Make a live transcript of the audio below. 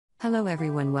Hello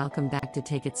everyone, welcome back to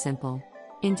Take It Simple.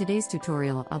 In today's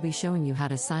tutorial, I'll be showing you how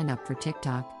to sign up for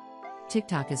TikTok.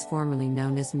 TikTok is formerly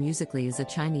known as Musical.ly, is a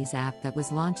Chinese app that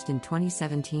was launched in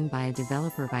 2017 by a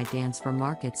developer ByteDance for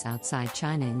markets outside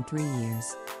China in 3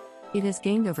 years. It has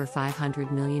gained over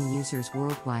 500 million users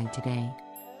worldwide today.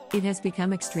 It has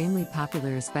become extremely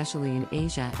popular especially in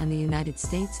Asia and the United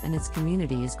States, and its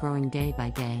community is growing day by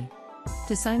day.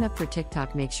 To sign up for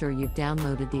TikTok, make sure you've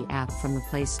downloaded the app from the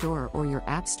Play Store or your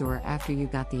App Store. After you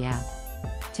got the app,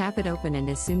 tap it open, and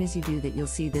as soon as you do that, you'll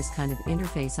see this kind of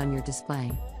interface on your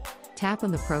display. Tap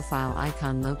on the profile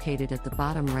icon located at the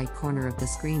bottom right corner of the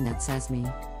screen that says Me.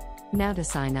 Now to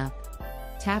sign up.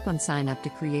 Tap on Sign Up to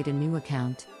create a new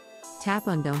account. Tap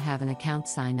on Don't Have an Account,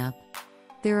 Sign Up.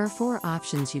 There are 4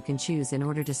 options you can choose in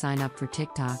order to sign up for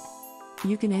TikTok.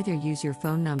 You can either use your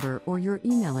phone number or your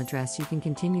email address. You can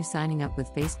continue signing up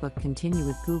with Facebook, continue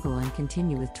with Google, and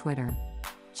continue with Twitter.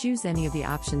 Choose any of the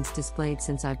options displayed.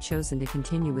 Since I've chosen to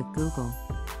continue with Google,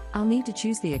 I'll need to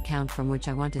choose the account from which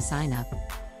I want to sign up.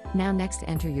 Now next,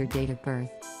 enter your date of birth.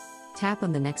 Tap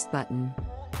on the Next button.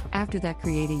 After that,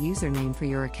 create a username for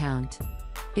your account.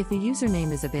 If the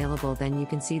username is available, then you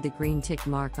can see the green tick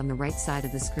mark on the right side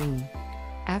of the screen.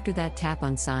 After that, tap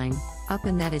on Sign Up,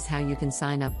 and that is how you can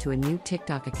sign up to a new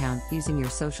TikTok account using your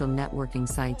social networking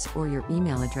sites or your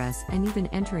email address, and even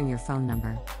entering your phone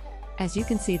number. As you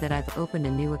can see that I've opened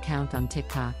a new account on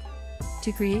TikTok.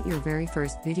 To create your very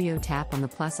first video, tap on the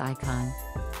plus icon.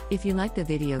 If you like the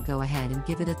video, go ahead and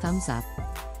give it a thumbs up.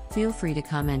 Feel free to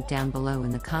comment down below in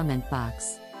the comment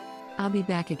box. I'll be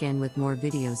back again with more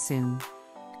videos soon.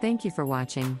 Thank you for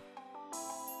watching.